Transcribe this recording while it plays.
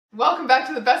Welcome back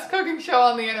to the best cooking show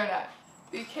on the internet.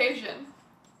 The occasion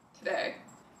today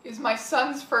is my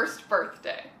son's first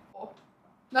birthday.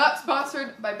 Not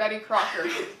sponsored by Betty Crocker,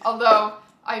 although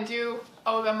I do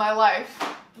owe them my life.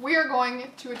 We are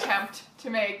going to attempt to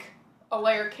make a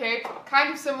layer cake,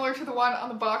 kind of similar to the one on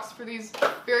the box for these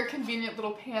very convenient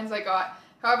little pans I got.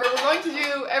 However, we're going to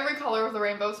do every color of the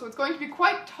rainbow, so it's going to be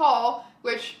quite tall,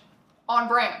 which, on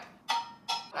brand.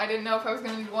 I didn't know if I was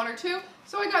going to need one or two,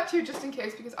 so I got two just in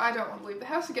case because I don't want to leave the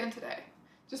house again today.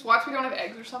 Just watch we don't have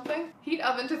eggs or something. Heat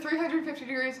oven to 350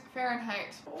 degrees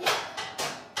Fahrenheit.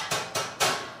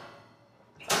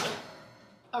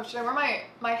 Oh, should I wear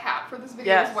my hat for this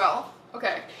video as well?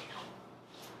 Okay.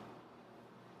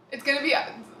 It's gonna be out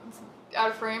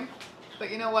of frame,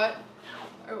 but you know what?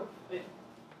 Oh.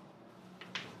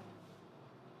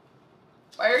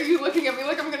 Why are you looking at me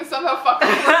like I'm gonna somehow fuck with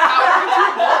powder into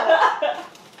your bowl?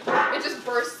 It just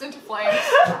bursts into flames.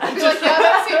 I'd be like, yeah,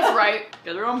 that seems right.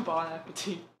 Get her on Bon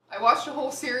Appetit. I watched a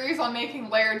whole series on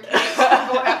making layered cakes on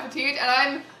Bon Appetit,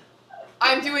 and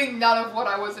I'm doing none of what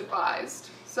I was advised.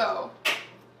 So.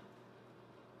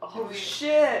 Oh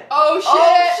shit! Oh shit!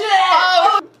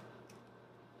 Oh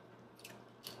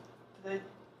shit! Oh.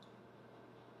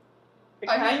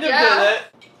 I kind of did it.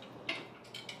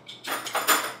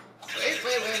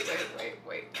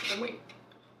 Wait.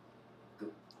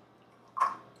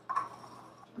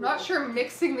 I'm not sure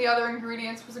mixing the other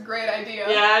ingredients was a great idea.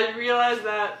 Yeah, I realized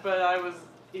that, but I was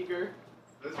eager.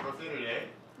 Is this birthday today?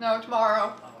 No,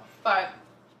 tomorrow. But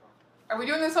are we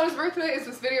doing this on his birthday? Is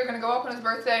this video gonna go up on his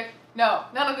birthday? No,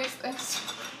 none of these things.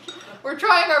 We're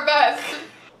trying our best.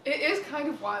 It is kind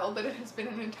of wild that it has been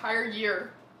an entire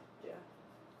year. Yeah.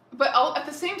 But at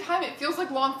the same time, it feels like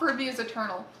Long Furby is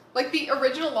eternal. Like the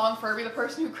original Long Furby, the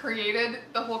person who created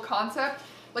the whole concept,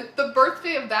 like the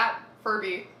birthday of that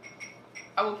Furby,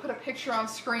 I will put a picture on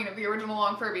screen of the original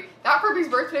Long Furby. That Furby's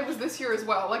birthday was this year as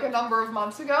well, like a number of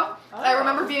months ago. Oh. And I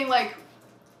remember being like,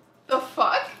 the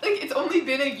fuck? Like, it's only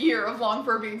been a year of Long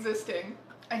Furby existing.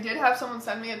 I did have someone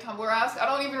send me a Tumblr ask. I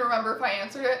don't even remember if I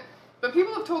answered it, but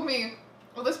people have told me,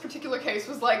 well, this particular case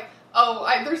was like, oh,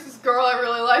 there's this girl I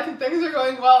really like and things are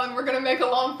going well and we're gonna make a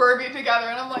Long Furby together.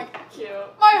 And I'm like, cute.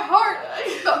 My heart!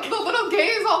 The little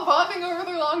gays all bonding over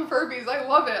their Long Furbies. I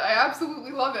love it. I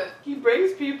absolutely love it. He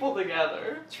brings people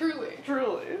together. Truly.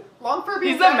 Truly. Long Furby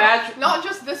He's a match. Not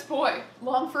just this boy.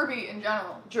 Long Furby in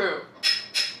general. True.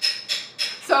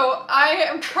 So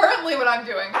currently what I'm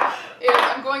doing is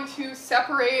I'm going to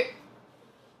separate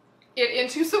it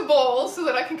into some bowls so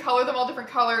that I can color them all different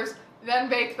colors, then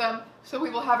bake them, so we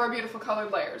will have our beautiful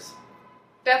colored layers.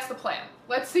 That's the plan.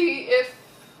 Let's see if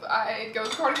it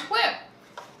goes according to plan.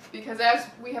 Because as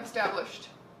we have established,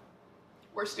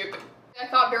 we're stupid. I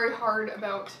thought very hard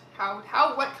about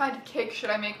what kind of cake should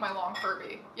I make my Long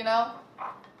Furby, you know?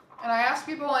 And I asked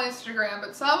people on Instagram,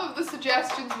 but some of the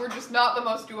suggestions were just not the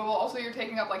most doable. Also, you're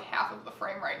taking up like half of the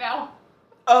frame right now.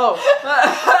 Oh.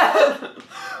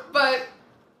 But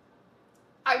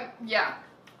I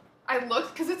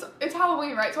looked, because it's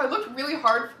Halloween, right? So I looked really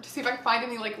hard to see if I could find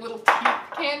any like little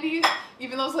teeth candies,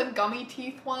 even those like gummy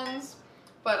teeth ones.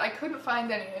 But I couldn't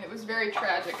find any, and it was very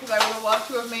tragic, because I would have loved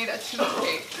to have made a tooth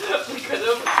cake. We could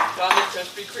have gone to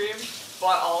Krispy Kreme,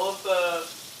 bought all of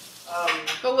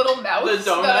the little mouths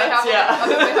the donuts, that I have, yeah.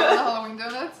 They have in the Halloween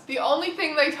donuts. The only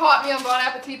thing they taught me on Bon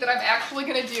Appetit that I'm actually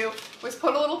going to do was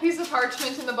put a little piece of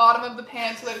parchment in the bottom of the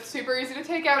pan so that it's super easy to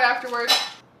take out afterwards.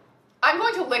 I'm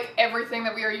going to lick everything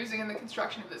that we are using in the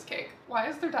construction of this cake. Why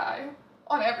is there dye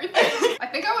on everything? I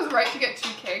think I was right to get 2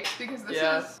 cakes because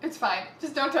it's fine.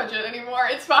 Just don't touch it anymore.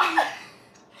 It's fine.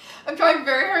 I'm trying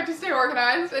very hard to stay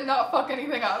organized and not fuck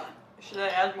anything up. Should I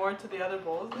add more to the other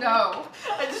bowls? No.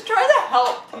 I just try to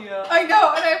help, Tia. I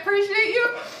know, and I appreciate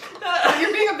you.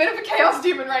 You're being a bit of a chaos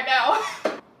demon right now.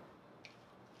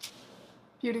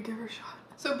 Beauty giver shot.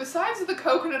 So besides the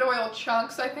coconut oil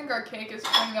chunks, I think our cake is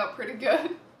turning out pretty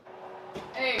good.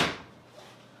 Hey,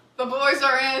 the boys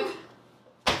are in.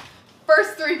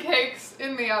 First 3 cakes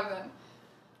in the oven.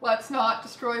 Let's not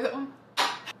destroy them.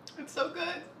 It's so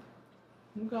good.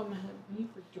 You got mad at me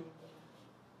for doing that.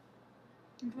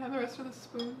 You can have the rest of the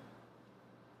spoon.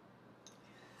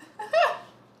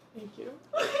 Thank you.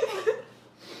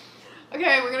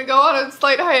 Okay, we're gonna go on a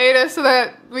slight hiatus so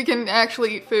that we can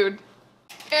actually eat food.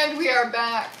 And we are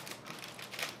back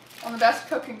on with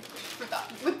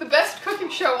the best cooking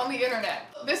show on the internet.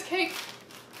 This cake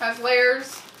has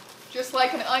layers just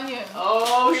like an onion.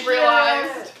 Oh, we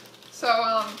realized.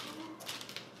 So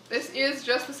this is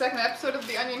just the 2nd episode of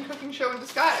the onion cooking show in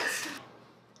disguise.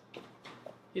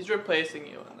 He's replacing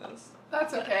you in this.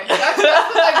 That's okay. That's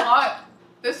what I want.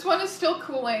 This one is still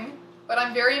cooling, but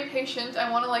I'm very impatient.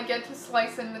 I want to like get to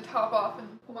slicing the top off,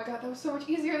 and oh my god, that was so much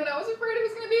easier than I was afraid it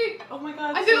was gonna be. Oh my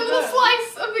god. I did a little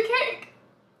slice of the cake.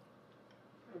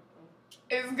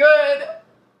 It's good.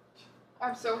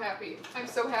 I'm so happy. I'm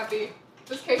so happy.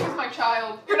 This cake is my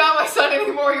child. You're not my son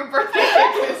anymore, your birthday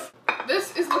cake is.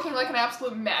 This is looking like an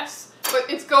absolute mess, but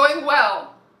it's going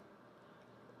well.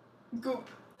 Goop.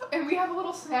 And we have a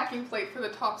little snacking plate for the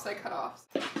tops I cut off.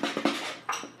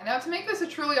 And now to make this a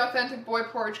truly authentic boy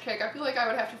porridge cake, I feel like I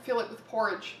would have to fill it with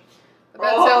porridge. But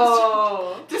that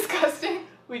sounds disgusting.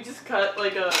 We just cut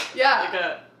like a... Yeah. Like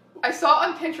a... I saw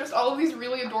on Pinterest all of these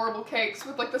really adorable cakes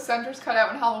with like the centers cut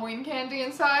out and Halloween candy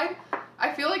inside.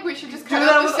 I feel like we should just cut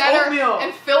out the center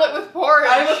and fill it with porridge.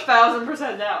 I'm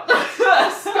 1,000% down.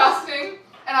 Disgusting.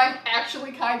 And I'm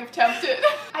actually kind of tempted.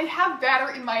 I have batter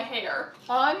in my hair.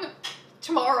 On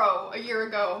tomorrow, a year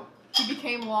ago, he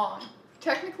became long.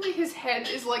 Technically, his head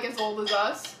is like as old as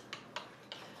us.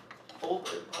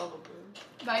 Older, probably.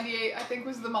 98, I think,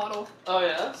 was the model. Oh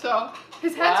yeah? So,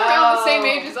 his head's around the same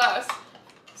age as us.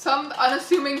 Some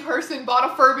unassuming person bought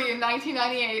a Furby in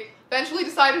 1998, eventually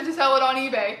decided to sell it on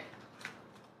eBay,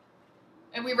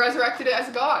 and we resurrected it as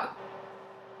a god.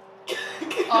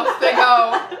 Off they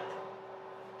go.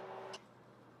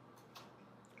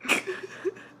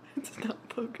 It's not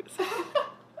focused.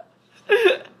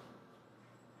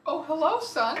 Oh, hello,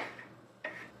 son.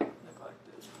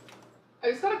 I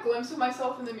just got a glimpse of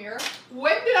myself in the mirror.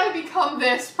 When did I become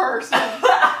this person?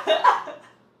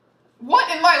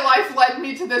 What in my life led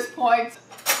me to this point?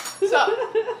 So,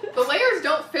 the layers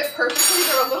don't fit perfectly.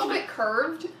 They're a little bit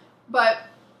curved, but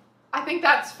I think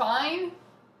that's fine.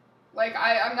 Like,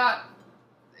 I'm not,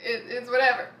 it's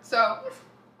whatever. So,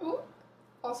 ooh.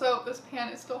 Also, this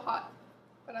pan is still hot,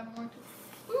 but I'm going to,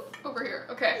 oop, over here.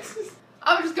 Okay.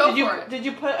 I'm just go for it. Did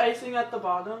you put icing at the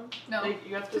bottom? No. Like,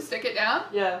 you have to stick it down?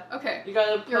 Yeah. Okay. You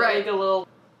gotta put like a little...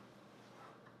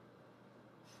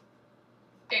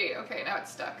 Hey, okay, now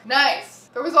it's stuck. Nice!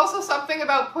 There was also something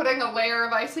about putting a layer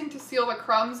of icing to seal the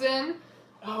crumbs in.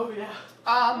 Oh, yeah.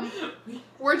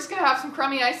 We're just gonna have some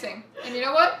crummy icing. And you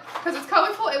know what? Because it's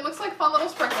colorful, it looks like fun little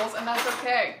sprinkles, and that's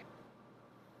okay.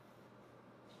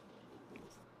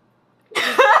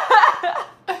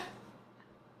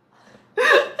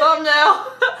 Thumbnail!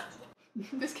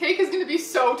 This cake is gonna be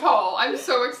so tall. I'm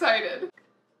so excited.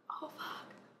 Oh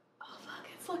fuck. Oh fuck,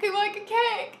 it's looking like a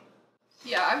cake.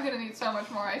 Yeah, I'm gonna need so much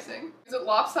more icing. Is it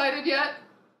lopsided yet?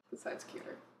 This side's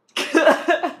cuter.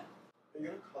 Are you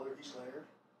gonna color each layer?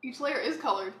 Each layer is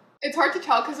colored. It's hard to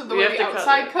tell because of the way the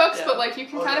outside cooks, but like you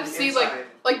can kind of see inside.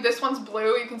 like this one's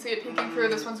blue, you can see it peeking through,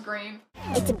 this one's green.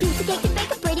 It's a piece of cake to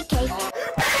bake a pretty cake.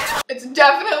 It's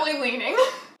definitely leaning.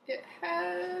 It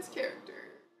has character.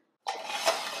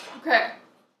 Okay.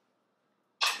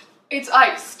 It's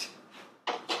iced.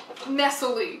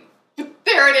 Nestle.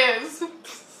 There it is.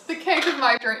 The cake of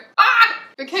my dream. Ah!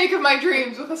 The cake of my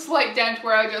dreams with a slight dent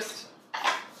where I just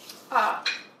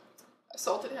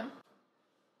assaulted him.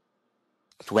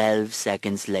 12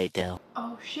 seconds later.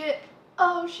 Oh shit.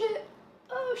 Oh shit.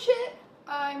 Oh shit.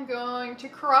 I'm going to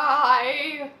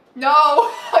cry.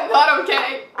 No, I'm not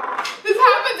okay. This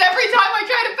happens every time I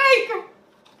try to bake.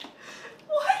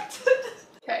 What?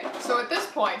 Okay, so at this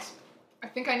point, I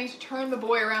think I need to turn the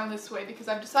boy around this way because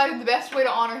I've decided the best way to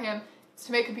honor him is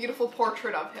to make a beautiful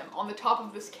portrait of him on the top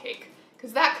of this cake.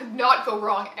 Because that could not go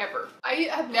wrong ever. I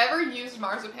have never used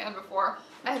marzipan before.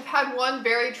 I have had one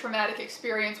very traumatic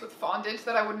experience with fondant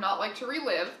that I would not like to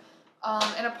relive.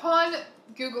 And upon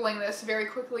Googling this very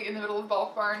quickly in the middle of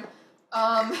Bulk Barn,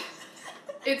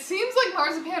 it seems like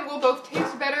marzipan will both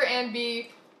taste better and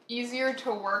be easier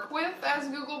to work with, as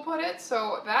Google put it,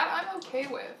 so that I'm okay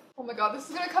with. Oh my god, this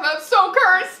is gonna come out so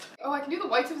cursed! Oh, I can do the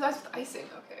whites of his eyes with icing.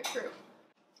 Okay, true.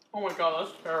 Oh my god,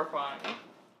 that's terrifying.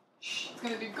 It's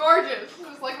gonna be gorgeous,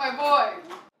 just like my boy.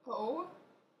 Oh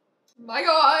my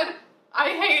god, I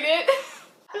hate it.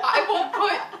 I will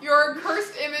put your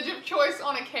cursed image of choice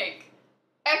on a cake.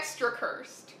 Extra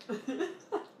cursed. It's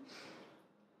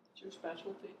your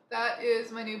specialty. That is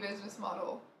my new business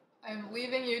model. I am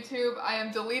leaving YouTube. I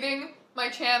am deleting my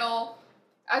channel,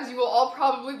 as you will all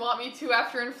probably want me to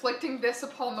after inflicting this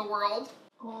upon the world.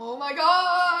 Oh my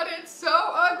god, it's so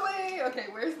ugly. Okay,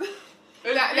 where's the...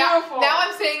 Now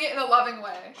I'm saying it in a loving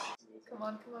way. Come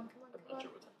on, come on, come on, come on.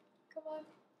 Come on.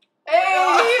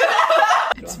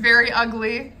 Hey! It's very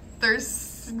ugly.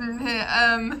 There's,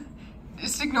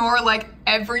 just ignore like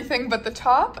everything but the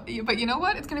top. But you know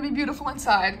what? It's gonna be beautiful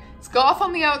inside. It's goth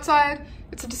on the outside.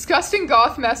 It's a disgusting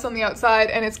goth mess on the outside,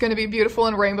 and it's gonna be beautiful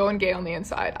and rainbow and gay on the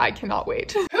inside. I cannot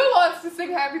wait. Who wants to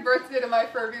sing happy birthday to my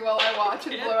Furby while I watch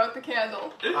and blow out the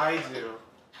candle? I do.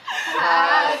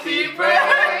 Happy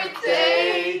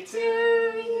birthday to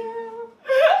you.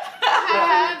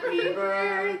 Happy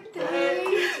birthday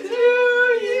to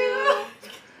you.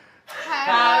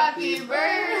 Happy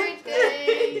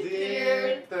birthday,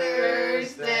 dear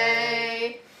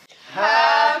Thursday.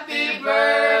 Happy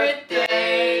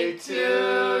birthday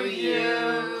to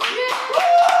you.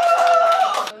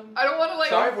 I don't want to like.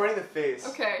 Sorry for running the face.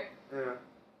 Okay. Yeah.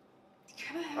 You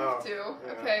kind of have to.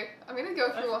 Yeah. Okay, I'm gonna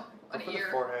go through an Go for ear.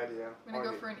 the forehead, yeah. I'm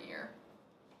gonna go for an ear.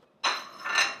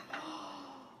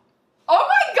 Oh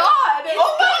my god!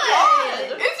 Oh my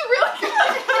god! It's really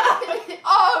good!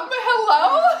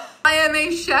 Hello? I am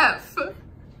a chef.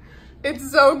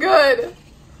 It's so good.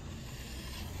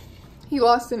 He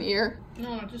lost an ear.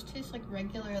 No, it just tastes like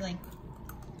regular, like,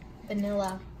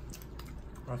 vanilla.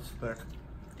 That's thick.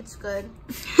 It's good.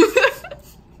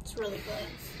 It's really good.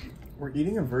 We're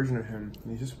eating a version of him,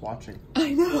 and he's just watching.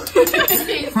 I know.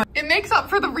 It makes up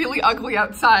for the really ugly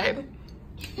outside.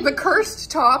 The cursed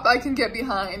top I can get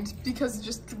behind because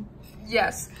just,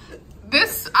 yes.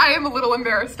 This I am a little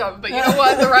embarrassed of, but you know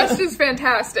what? The rest is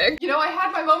fantastic. You know, I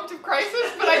had my moment of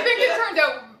crisis, but I think it turned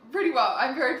out pretty well.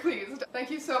 I'm very pleased. Thank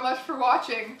you so much for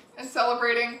watching and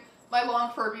celebrating my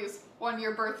long Furby's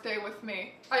 1-year birthday with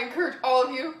me. I encourage all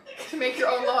of you to make your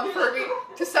own long Furby,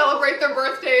 to celebrate their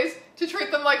birthdays, to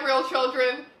treat them like real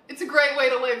children. It's a great way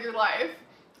to live your life.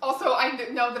 Also, I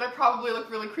know that I probably look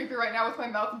really creepy right now with my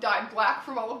mouth dyed black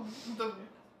from all of the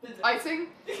icing.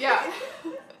 Yeah.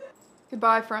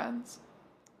 Goodbye, friends.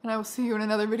 And I will see you in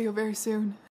another video very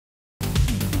soon.